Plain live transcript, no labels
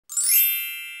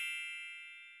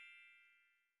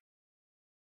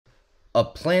A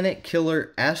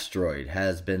planet-killer asteroid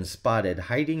has been spotted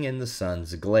hiding in the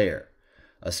sun's glare.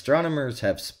 Astronomers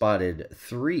have spotted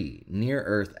 3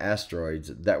 near-Earth asteroids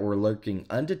that were lurking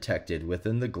undetected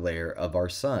within the glare of our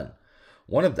sun.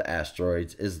 One of the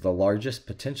asteroids is the largest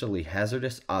potentially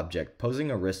hazardous object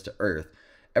posing a risk to Earth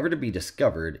ever to be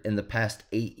discovered in the past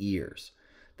 8 years.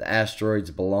 The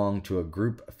asteroids belong to a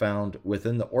group found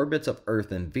within the orbits of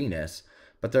Earth and Venus,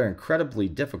 but they're incredibly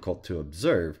difficult to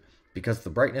observe because the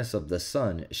brightness of the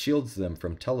sun shields them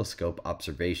from telescope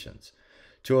observations.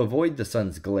 To avoid the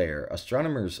sun's glare,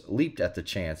 astronomers leaped at the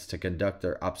chance to conduct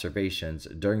their observations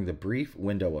during the brief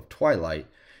window of twilight.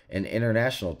 An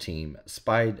international team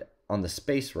spied on the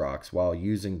space rocks while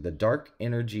using the dark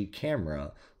energy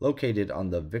camera located on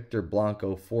the Victor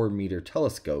Blanco 4-meter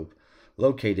telescope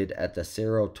located at the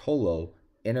Cerro Tololo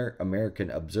Inter-American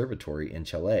Observatory in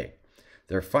Chile.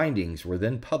 Their findings were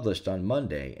then published on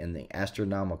Monday in the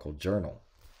Astronomical Journal.